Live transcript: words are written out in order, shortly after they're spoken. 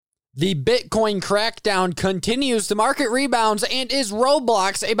The Bitcoin crackdown continues. The market rebounds and is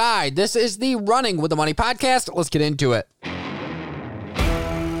Roblox a buy? This is the Running with the Money podcast. Let's get into it.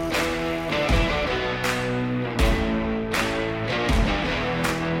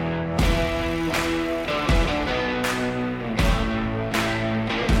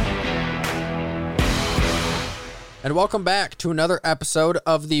 And welcome back to another episode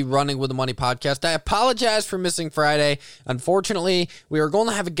of the Running with the Money podcast. I apologize for missing Friday. Unfortunately, we were going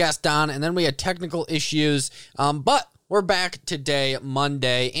to have a guest on, and then we had technical issues. But we're back today,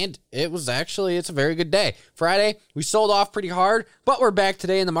 Monday, and it's a very good day. Friday, we sold off pretty hard, but we're back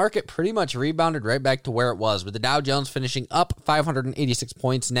today, and the market pretty much rebounded right back to where it was, with the Dow Jones finishing up 586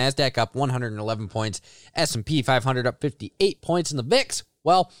 points, NASDAQ up 111 points, S&P 500 up 58 points, and the VIX,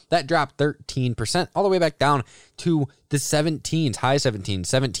 well, that dropped 13%, all the way back down to the 17s, high 17s,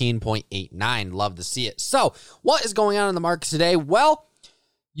 17.89. Love to see it. So, what is going on in the markets today? Well,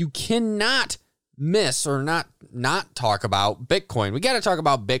 you cannot miss or not talk about Bitcoin. We got to talk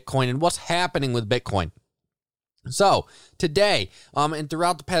about Bitcoin and what's happening with Bitcoin. So, today, and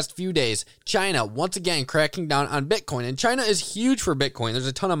throughout the past few days, China, once again, cracking down on Bitcoin. And China is huge for Bitcoin. There's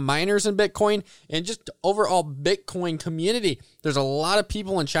a ton of miners in Bitcoin, and just overall Bitcoin community. There's a lot of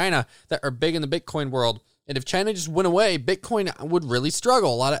people in China that are big in the Bitcoin world. And if China just went away, Bitcoin would really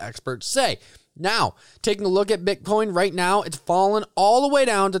struggle, a lot of experts say. Now, taking a look at Bitcoin right now, it's fallen all the way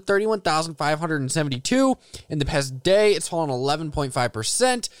down to 31,572. In the past day, it's fallen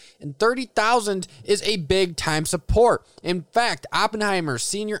 11.5%, and 30,000 is a big time support. In fact, Oppenheimer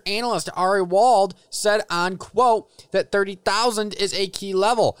senior analyst Ari Wald said on quote that 30,000 is a key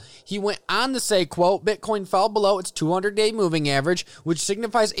level. He went on to say, quote, Bitcoin fell below its 200-day moving average, which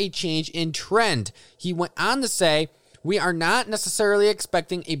signifies a change in trend. He went on to say, we are not necessarily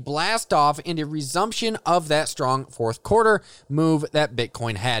expecting a blast off and a resumption of that strong fourth quarter move that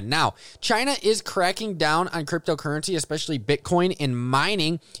Bitcoin had. Now, China is cracking down on cryptocurrency, especially Bitcoin and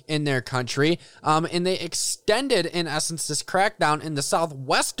mining in their country. And they extended, in essence, this crackdown in the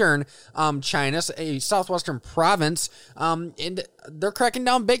southwestern China, a southwestern province. And they're cracking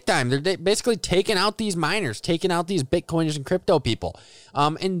down big time. They're basically taking out these miners, taking out these Bitcoiners and crypto people.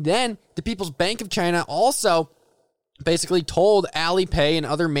 And then the People's Bank of China also basically told Alipay and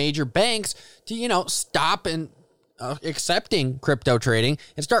other major banks to, stop and accepting crypto trading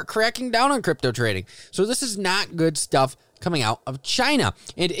and start cracking down on crypto trading. So this is not good stuff coming out of China,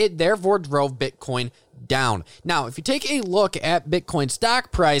 and it therefore drove Bitcoin down. Now, if you take a look at Bitcoin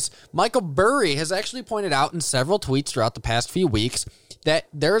stock price, Michael Burry has actually pointed out in several tweets throughout the past few weeks that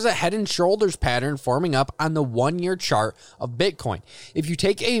there's a head and shoulders pattern forming up on the 1-year chart of Bitcoin. If you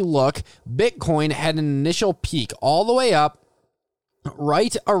take a look, Bitcoin had an initial peak all the way up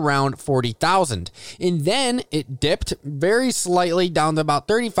right around 40,000. And then it dipped very slightly down to about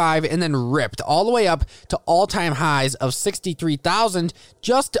 35 and then ripped all the way up to all-time highs of 63,000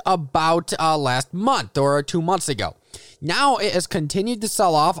 just about last month or 2 months ago. Now it has continued to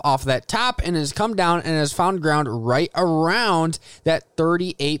sell off that top and has come down and has found ground right around that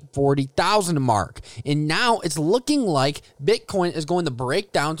 40,000 mark. And now it's looking like Bitcoin is going to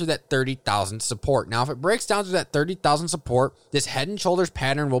break down to that 30,000 support. Now, if it breaks down to that 30,000 support, this head and shoulders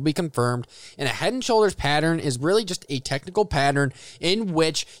pattern will be confirmed. And a head and shoulders pattern is really just a technical pattern in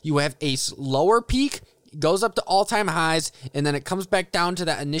which you have a lower peak, goes up to all-time highs, and then it comes back down to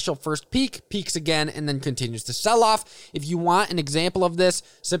that initial first peak, peaks again, and then continues to sell off. If you want an example of this,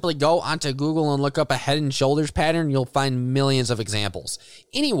 simply go onto Google and look up a head and shoulders pattern. You'll find millions of examples.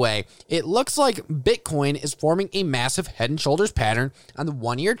 Anyway, it looks like Bitcoin is forming a massive head and shoulders pattern on the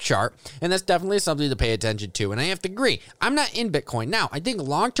 1-year chart, and that's definitely something to pay attention to. And I have to agree, I'm not in Bitcoin. Now, I think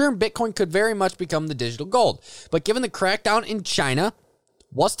long-term Bitcoin could very much become the digital gold, but given the crackdown in China,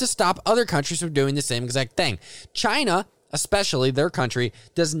 what's to stop other countries from doing the same exact thing? China, especially their country,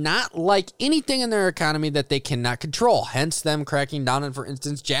 does not like anything in their economy that they cannot control. Hence them cracking down on, for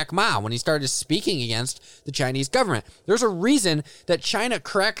instance, Jack Ma when he started speaking against the Chinese government. There's a reason that China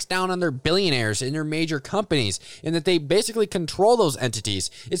cracks down on their billionaires and their major companies and that they basically control those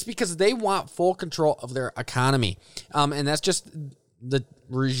entities. It's because they want full control of their economy. And that's just the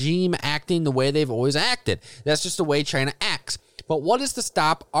regime acting the way they've always acted. That's just the way China acts. But what is to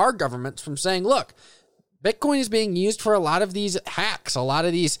stop our governments from saying, look, Bitcoin is being used for a lot of these hacks, a lot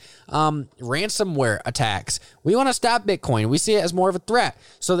of these ransomware attacks. We want to stop Bitcoin. We see it as more of a threat.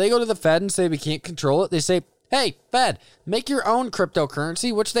 So they go to the Fed and say we can't control it. They say, hey, Fed, make your own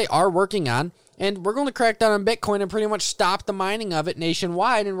cryptocurrency, which they are working on. And we're going to crack down on Bitcoin and pretty much stop the mining of it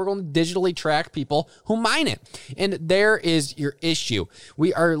nationwide. And we're going to digitally track people who mine it. And there is your issue.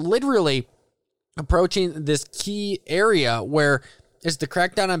 We are literally approaching this key area where is the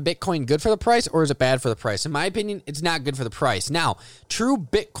crackdown on Bitcoin good for the price or is it bad for the price? In my opinion, it's not good for the price. Now, true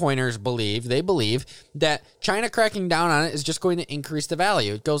Bitcoiners believe that China cracking down on it is just going to increase the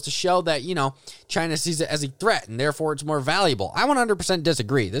value. It goes to show that, China sees it as a threat and therefore it's more valuable. I 100%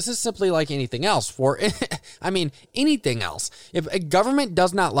 disagree. This is simply like anything else anything else. If a government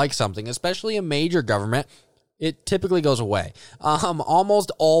does not like something, especially a major government, it typically goes away,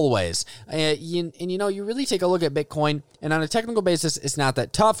 almost always. You really take a look at Bitcoin, and on a technical basis, it's not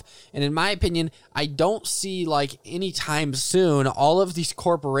that tough. And in my opinion, I don't see anytime soon all of these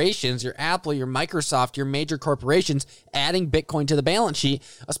corporations, your Apple, your Microsoft, your major corporations, adding Bitcoin to the balance sheet,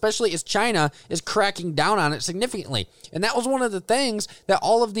 especially as China is cracking down on it significantly. And that was one of the things that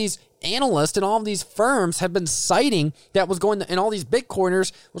all of these analysts and all of these firms have been citing that was going to, and all these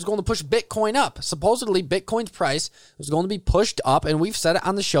Bitcoiners was going to push Bitcoin up. Supposedly, Bitcoin's price was going to be pushed up, and we've said it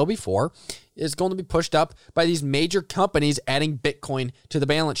on the show before, is going to be pushed up by these major companies adding Bitcoin to the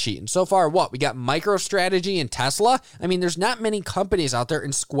balance sheet. And so far, we got MicroStrategy and Tesla. I mean, there's not many companies out there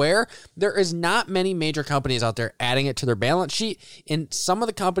in Square. There is not many major companies out there adding it to their balance sheet. And some of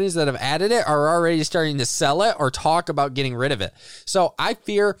the companies that have added it are already starting to sell it or talk about getting rid of it. So I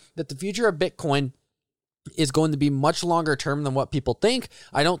fear that the future of Bitcoin is going to be much longer term than what people think.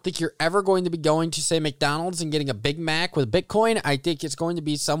 I don't think you're ever going to be going to, say, McDonald's and getting a Big Mac with Bitcoin. I think it's going to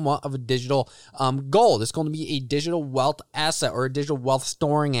be somewhat of a digital gold. It's going to be a digital wealth asset or a digital wealth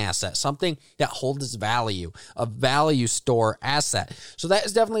storing asset, something that holds value, a value store asset. So that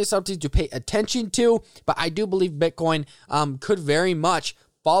is definitely something to pay attention to, but I do believe Bitcoin could very much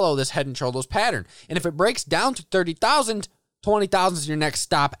follow this head and shoulders pattern. And if it breaks down to 30,000, 20,000 is your next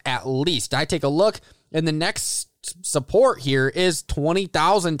stop at least. I take a look, and the next support here is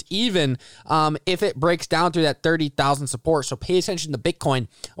 20,000 even if it breaks down through that 30,000 support. So pay attention to Bitcoin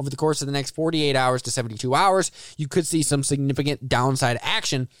over the course of the next 48 hours to 72 hours. You could see some significant downside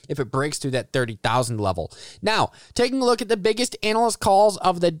action if it breaks through that 30,000 level. Now, taking a look at the biggest analyst calls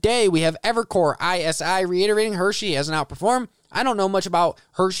of the day, we have Evercore ISI reiterating Hershey as an outperform. I don't know much about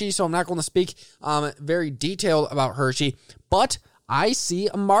Hershey, so I'm not going to speak very detailed about Hershey, but I see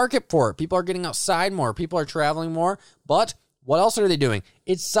a market for it. People are getting outside more. People are traveling more. But what else are they doing?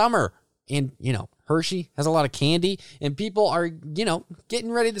 It's summer. And, Hershey has a lot of candy. And people are, getting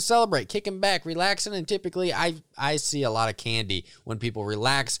ready to celebrate, kicking back, relaxing. And typically, I see a lot of candy when people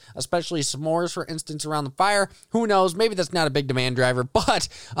relax, especially s'mores, for instance, around the fire. Who knows? Maybe that's not a big demand driver. But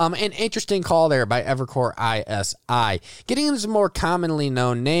an interesting call there by Evercore ISI. Getting into some more commonly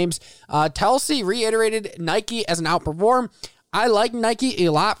known names. Telsey reiterated Nike as an outperform. I like Nike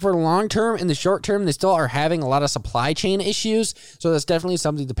a lot for the long term. In the short term, they still are having a lot of supply chain issues, so that's definitely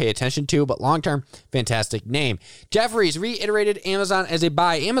something to pay attention to, but long term, fantastic name. Jefferies reiterated Amazon as a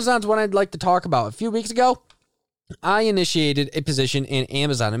buy. Amazon's one I'd like to talk about. A few weeks ago, I initiated a position in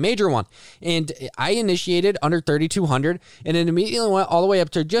Amazon, a major one, and I initiated under 3,200, and it immediately went all the way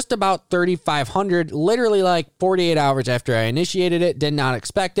up to just about 3,500, literally like 48 hours after I initiated it. Did not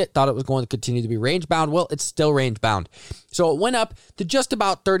expect it, thought it was going to continue to be range bound. Well, it's still range bound. So it went up to just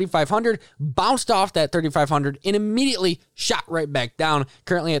about 3,500, bounced off that 3,500, and immediately shot right back down,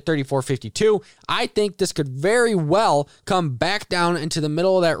 currently at 3,452. I think this could very well come back down into the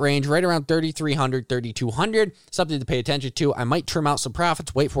middle of that range, right around 3,300, 3,200. Something to pay attention to. I might trim out some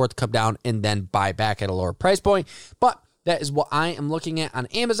profits, wait for it to come down, and then buy back at a lower price point. But that is what I am looking at on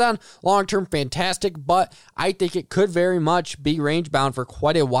Amazon. Long-term, fantastic, but I think it could very much be range-bound for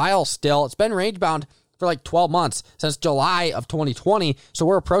quite a while still. It's been range-bound for like 12 months, since July of 2020, so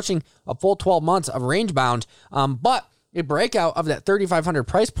we're approaching a full 12 months of range-bound. But a breakout of that 3,500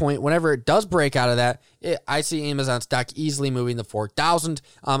 price point, whenever it does break out of that, I see Amazon stock easily moving to 4,000.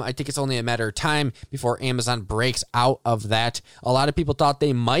 I think it's only a matter of time before Amazon breaks out of that. A lot of people thought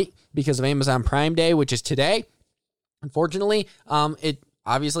they might because of Amazon Prime Day, which is today. Unfortunately, it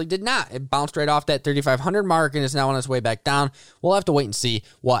obviously did not. It bounced right off that 3,500 mark and is now on its way back down. We'll have to wait and see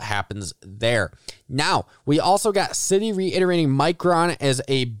what happens there. Now, we also got Citi reiterating Micron as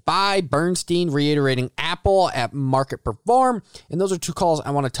a buy, Bernstein reiterating Apple at market perform, and those are two calls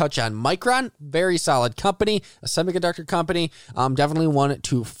I want to touch on. Micron, very solid company, a semiconductor company, definitely one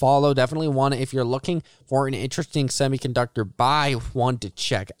to follow, definitely one if you're looking for an interesting semiconductor buy, one to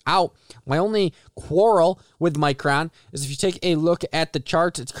check out. My only quarrel with Micron is if you take a look at the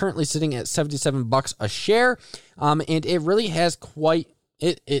charts, it's currently sitting at $77 a share, and it really has quite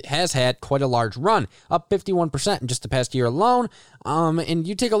it has had quite a large run, up 51% in just the past year alone. And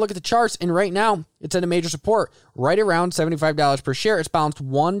you take a look at the charts, and right now it's at a major support right around $75 per share. It's bounced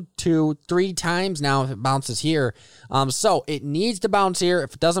 1, 2, 3 times now if it bounces here. So it needs to bounce here.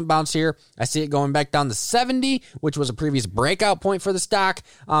 If it doesn't bounce here, I see it going back down to 70, which was a previous breakout point for the stock.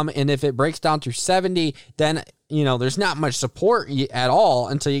 And if it breaks down through 70, then, there's not much support at all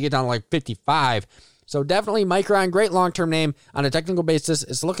until you get down to like 55. So definitely Micron, great long-term name. On a technical basis,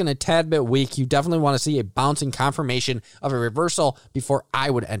 it's looking a tad bit weak. You definitely want to see a bouncing confirmation of a reversal before I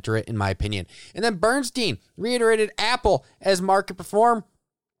would enter it, in my opinion. And then Bernstein reiterated Apple as market perform.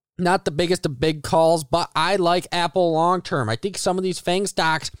 Not the biggest of big calls, but I like Apple long-term. I think some of these FANG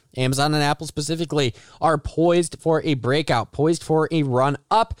stocks, Amazon and Apple specifically, are poised for a breakout, poised for a run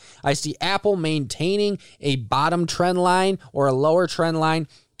up. I see Apple maintaining a bottom trend line or a lower trend line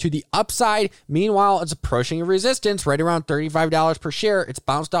to the upside. Meanwhile, it's approaching a resistance right around $35 per share. It's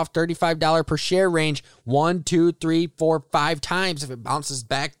bounced off $35 per share range 1, 2, 3, 4, 5 times. If it bounces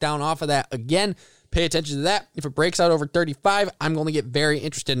back down off of that again, pay attention to that. If it breaks out over 35, I'm going to get very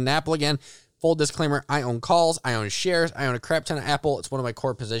interested in Apple again. Full disclaimer, I own calls, I own shares, I own a crap ton of Apple. It's one of my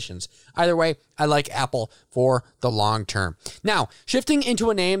core positions. Either way, I like Apple for the long term. Now, shifting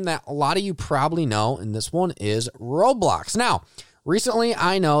into a name that a lot of you probably know, and this one is Roblox. Now, recently,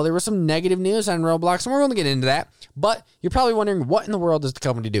 I know there was some negative news on Roblox, and we're going to get into that, but you're probably wondering, what in the world does the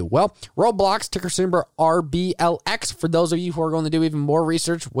company do? Well, Roblox, ticker symbol RBLX, for those of you who are going to do even more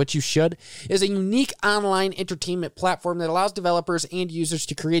research, which you should, is a unique online entertainment platform that allows developers and users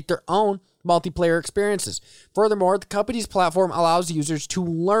to create their own multiplayer experiences. Furthermore, the company's platform allows users to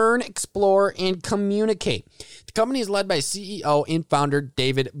learn, explore, and communicate. The company is led by CEO and founder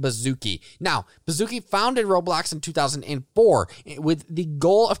David Baszucki. Now, Baszucki founded Roblox in 2004 with the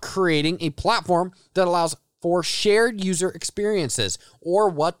goal of creating a platform that allows for shared user experiences, or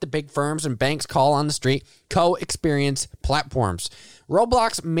what the big firms and banks call on the street co-experience platforms.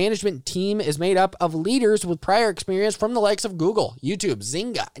 Roblox management team is made up of leaders with prior experience from the likes of Google, YouTube,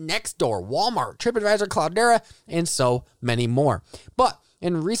 Zynga, Nextdoor, Walmart, TripAdvisor, Cloudera, and so many more. But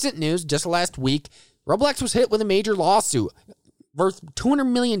in recent news, just last week, Roblox was hit with a major lawsuit worth $200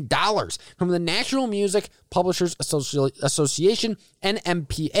 million from the National Music Publishers Association,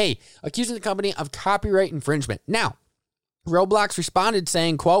 NMPA, accusing the company of copyright infringement. Now, Roblox responded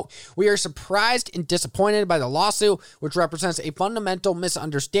saying, quote, "We are surprised and disappointed by the lawsuit, which represents a fundamental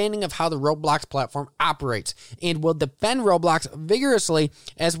misunderstanding of how the Roblox platform operates, and will defend Roblox vigorously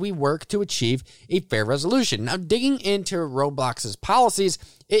as we work to achieve a fair resolution." Now, digging into Roblox's policies,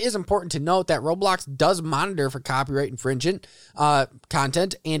 it is important to note that Roblox does monitor for copyright infringement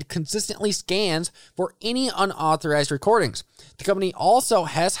content and consistently scans for any unauthorized recordings. The company also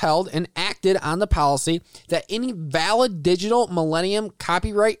has held and acted on the policy that any valid Digital Millennium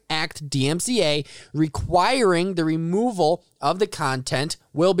Copyright Act DMCA requiring the removal of the content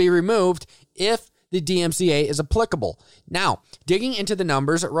will be removed if the DMCA is applicable. Now, digging into the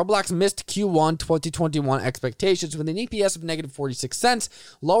numbers, Roblox missed Q1 2021 expectations with an EPS of negative 46 cents,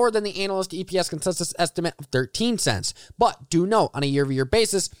 lower than the analyst EPS consensus estimate of 13 cents. But do note, on a year-over-year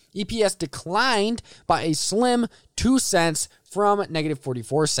basis, EPS declined by a slim 2 cents from negative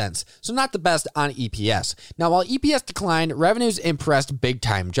 44 cents. So not the best on EPS. Now, while EPS declined, revenues impressed big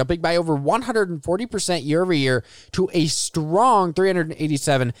time, jumping by over 140% year over year to a strong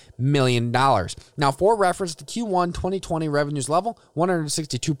 $387 million. Now, for reference, the Q1 2020 revenues level,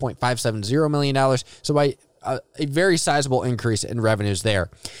 $162.570 million. So by a very sizable increase in revenues there.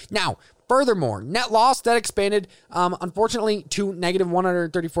 Now, furthermore, net loss that expanded, unfortunately, to negative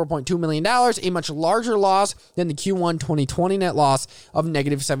 $134.2 million, a much larger loss than the Q1 2020 net loss of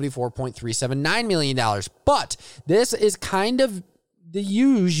negative $74.379 million. But this is kind of the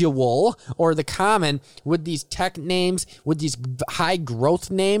usual or the common with these tech names, with these high growth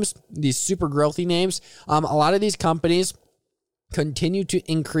names, these super growthy names. A lot of these companies continue to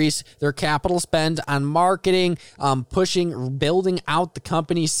increase their capital spend on marketing, pushing, building out the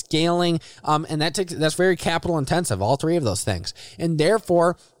company, scaling, and that's very capital intensive, all three of those things. And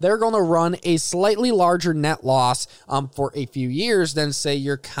therefore, they're going to run a slightly larger net loss for a few years than, say,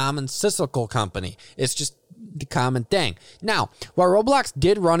 your common cyclical company. It's just the common thing. Now, while Roblox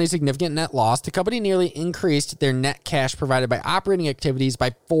did run a significant net loss, the company nearly increased their net cash provided by operating activities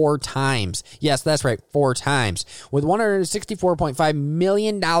by 4 times. Yes, that's right, 4 times, with $164.5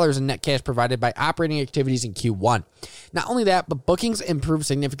 million in net cash provided by operating activities in Q1. Not only that, but bookings improved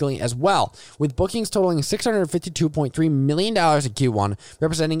significantly as well, with bookings totaling $652.3 million in Q1,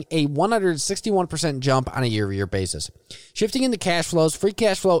 representing a 161% jump on a year-over-year basis. Shifting into cash flows, free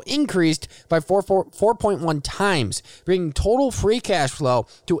cash flow increased by 4.1 times, bringing total free cash flow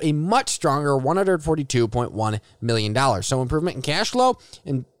to a much stronger $142.1 million. So improvement in cash flow,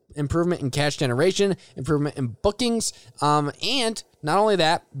 and improvement in cash generation, improvement in bookings, and not only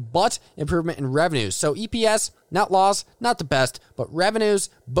that, but improvement in revenues. So EPS, not loss, not the best, but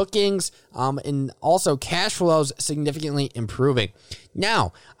revenues, bookings, and also cash flows significantly improving.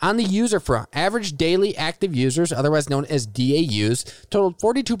 Now, on the user front, average daily active users, otherwise known as DAUs, totaled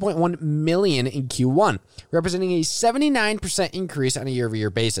 42.1 million in Q1, representing a 79% increase on a year-over-year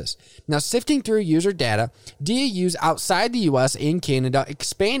basis. Now, sifting through user data, DAUs outside the US and Canada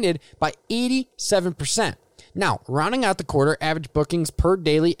expanded by 87%. Now, rounding out the quarter, average bookings per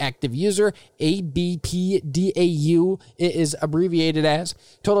daily active user, ABPDAU, it is abbreviated as,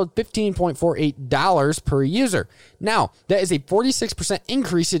 totaled $15.48 per user. Now, that is a 46%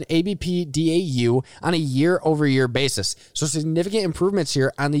 increase in ABPDAU on a year-over-year basis. So significant improvements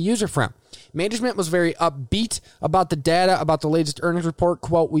here on the user front. Management was very upbeat about the data, about the latest earnings report.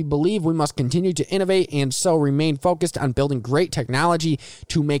 Quote, "We believe we must continue to innovate and so remain focused on building great technology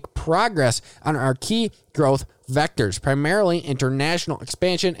to make progress on our key growth vectors, primarily international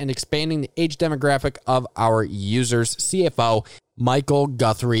expansion and expanding the age demographic of our users," CFO Michael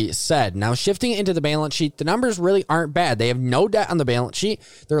Guthrie said. Now, shifting into the balance sheet, the numbers really aren't bad. They have no debt on the balance sheet.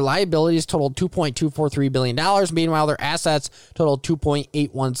 Their liabilities totaled $2.243 billion. Meanwhile, their assets totaled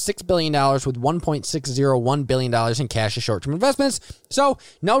 $2.816 billion with $1.601 billion in cash and short-term investments. So,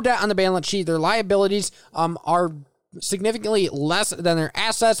 no debt on the balance sheet. Their liabilities are significantly less than their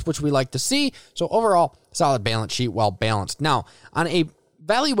assets, which we like to see. So, overall, solid balance sheet, well balanced. Now, on a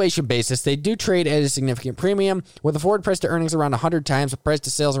valuation basis, they do trade at a significant premium with a forward price to earnings around 100 times, a price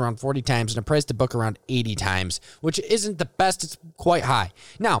to sales around 40 times, and a price to book around 80 times, which isn't the best. It's quite high.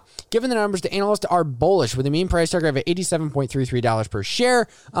 Now, given the numbers, the analysts are bullish with a mean price target of $87.33 per share,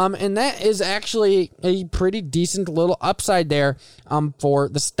 and that is actually a pretty decent little upside there for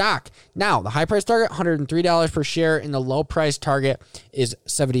the stock. Now, the high price target, $103 per share, and the low price target is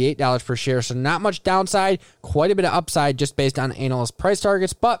 $78 per share, so not much downside, quite a bit of upside just based on analyst price targets,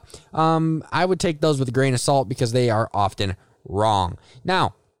 but I would take those with a grain of salt because they are often wrong.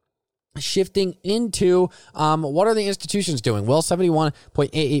 Now, shifting into what are the institutions doing? Well,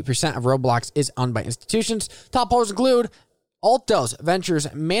 71.88% of Roblox is owned by institutions. Top holders include Altos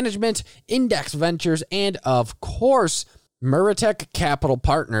Ventures Management, Index Ventures, and of course, Muratech Capital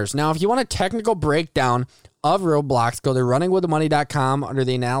Partners. Now, if you want a technical breakdown of Roblox, go to runningwiththemoney.com under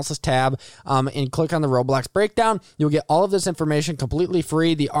the analysis tab and click on the Roblox breakdown. You'll get all of this information completely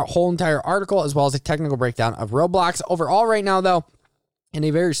free, the whole entire article, as well as a technical breakdown of Roblox. Overall, right now, though, in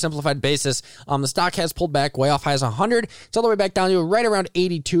a very simplified basis, the stock has pulled back way off highs 100. It's all the way back down to right around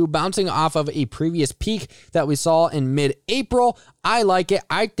 82, bouncing off of a previous peak that we saw in mid-April. I like it.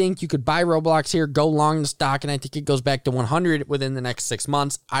 I think you could buy Roblox here, go long the stock, and I think it goes back to 100 within the next 6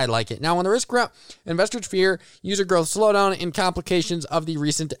 months. I like it. Now, on the risk front, investors fear user growth slowdown and complications of the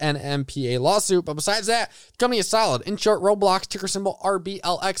recent NMPA lawsuit. But besides that, the company is solid. In short, Roblox, ticker symbol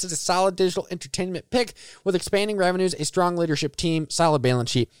RBLX, is a solid digital entertainment pick with expanding revenues, a strong leadership team, solid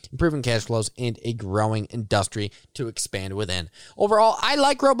balance sheet, improving cash flows, and a growing industry to expand within. Overall, I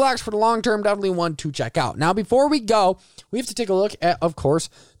like Roblox for the long term. Definitely one to check out. Now, before we go, we have to take a look at, of course,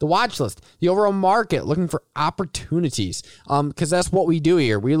 the watch list, the overall market, looking for opportunities, because that's what we do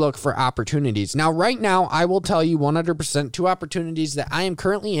here. We look for opportunities. Now, right now, I will tell you 100% two opportunities that I am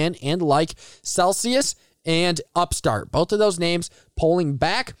currently in and like: Celsius and Upstart. Both of those names pulling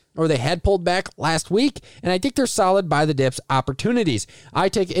back, or they had pulled back last week, and I think they're solid buy the dips opportunities. I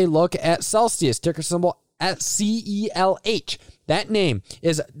take a look at Celsius, ticker symbol CELH. That name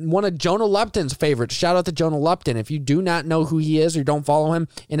is one of Jonah Lupton's favorites. Shout out to Jonah Lupton. If you do not know who he is or don't follow him,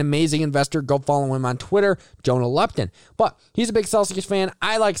 an amazing investor, go follow him on Twitter, Jonah Lupton. But he's a big Celsius fan.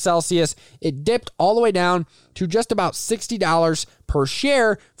 I like Celsius. It dipped all the way down to just about $60 per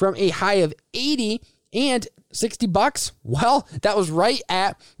share from a high of 80 and $60. Well, that was right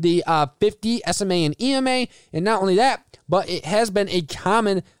at the 50 SMA and EMA. And not only that, but it has been a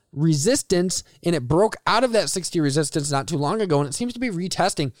common resistance, and it broke out of that 60 resistance not too long ago, and it seems to be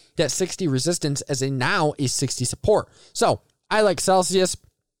retesting that 60 resistance as now a 60 support. So I like Celsius.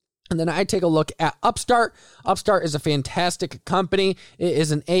 And then I take a look at Upstart. Upstart is a fantastic company. It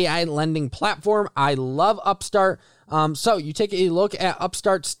is an AI lending platform. I love Upstart. So you take a look at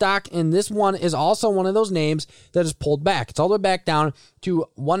Upstart stock, and this one is also one of those names that is pulled back. It's all the way back down to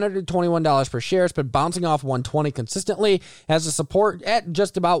 $121 per share. It's been bouncing off 120 consistently. Has a support at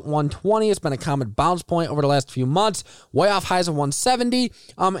just about 120. It's been a common bounce point over the last few months, way off highs of 170.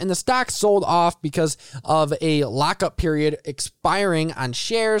 And the stock sold off because of a lockup period expiring on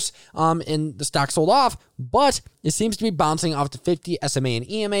shares. And the stock sold off, but it seems to be bouncing off the 50 SMA and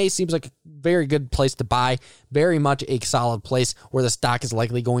EMA. Seems like a very good place to buy. Very much a solid place where the stock is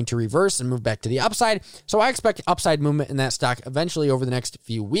likely going to reverse and move back to the upside. So I expect upside movement in that stock eventually over the next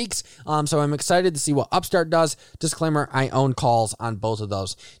few weeks. So I'm excited to see what Upstart does. Disclaimer, I own calls on both of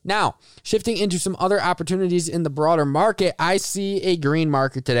those. Now, shifting into some other opportunities in the broader market, I see a green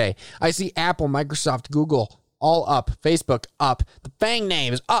market today. I see Apple, Microsoft, Google, all up. Facebook up. The FANG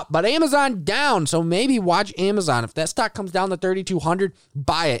name is up, but Amazon down. So maybe watch Amazon. If that stock comes down to 3,200,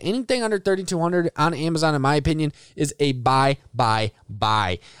 buy it. Anything under 3,200 on Amazon, in my opinion, is a buy.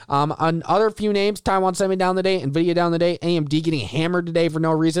 On other few names, Taiwan Semi down the day, Nvidia down the day, AMD getting hammered today for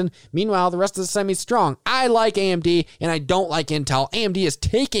no reason. Meanwhile, the rest of the semi strong. I like AMD and I don't like Intel. AMD is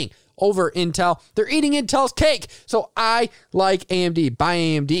taking over Intel. They're eating Intel's cake. So I like AMD. Buy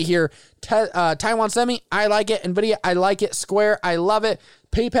AMD here. Taiwan Semi, I like it. Nvidia, I like it. Square, I love it.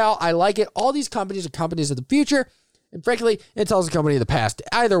 PayPal, I like it. All these companies are companies of the future. And frankly, Intel's a company of the past.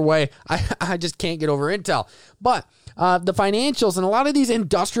 Either way, I just can't get over Intel. But the financials and a lot of these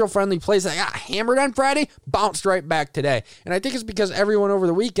industrial-friendly plays that got hammered on Friday bounced right back today. And I think it's because everyone over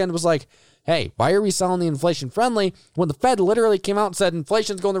the weekend was like, hey, why are we selling the inflation-friendly when the Fed literally came out and said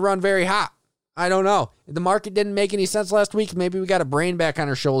inflation's going to run very hot? I don't know. The market didn't make any sense last week. Maybe we got a brain back on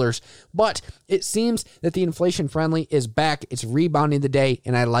our shoulders. But it seems that the inflation-friendly is back. It's rebounding today,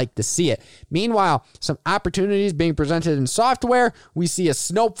 and I like to see it. Meanwhile, some opportunities being presented in software. We see a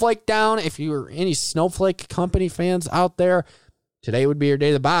Snowflake down. If you are any Snowflake company fans out there, today would be your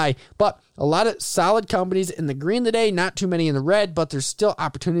day to buy. But a lot of solid companies in the green today, not too many in the red, but there's still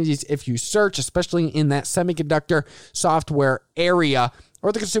opportunities if you search, especially in that semiconductor software area,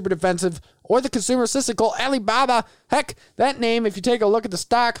 or the consumer defensive, or the consumer cyclical. Alibaba, heck, that name, if you take a look at the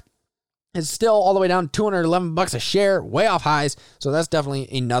stock, is still all the way down $211 a share, way off highs. So that's definitely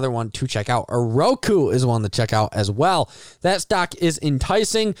another one to check out. Roku is one to check out as well. That stock is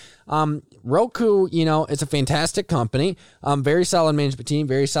enticing. Roku, it's a fantastic company. Very solid management team,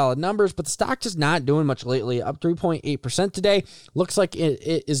 very solid numbers, but the stock just not doing much lately. Up 3.8% today. Looks like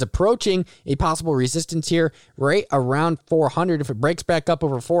it is approaching a possible resistance here right around 400. If it breaks back up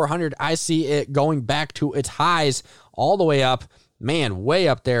over 400, I see it going back to its highs all the way up. Man, way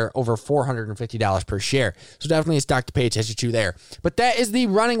up there, over $450 per share. So definitely a stock to pay attention to there. But that is the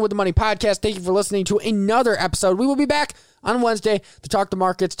Running with the Money podcast. Thank you for listening to another episode. We will be back on Wednesday to talk the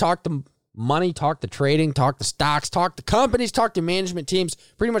markets, talk the money, talk the trading, talk the stocks, talk the companies, talk the management teams,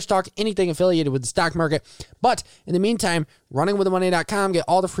 pretty much talk anything affiliated with the stock market. But in the meantime, runningwiththemoney.com, get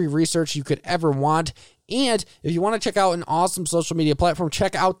all the free research you could ever want. And if you want to check out an awesome social media platform,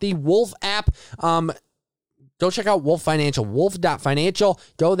 check out the Wolf app. Go check out Wolf Financial, wolf.financial.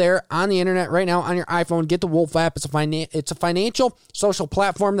 Go there on the internet right now on your iPhone. Get the Wolf app. It's a financial social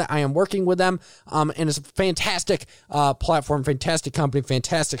platform that I am working with them. And it's a fantastic platform, fantastic company,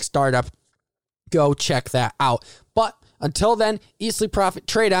 fantastic startup. Go check that out. But until then, eat, sleep, profit,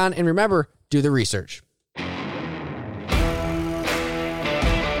 trade on, and remember, do the research.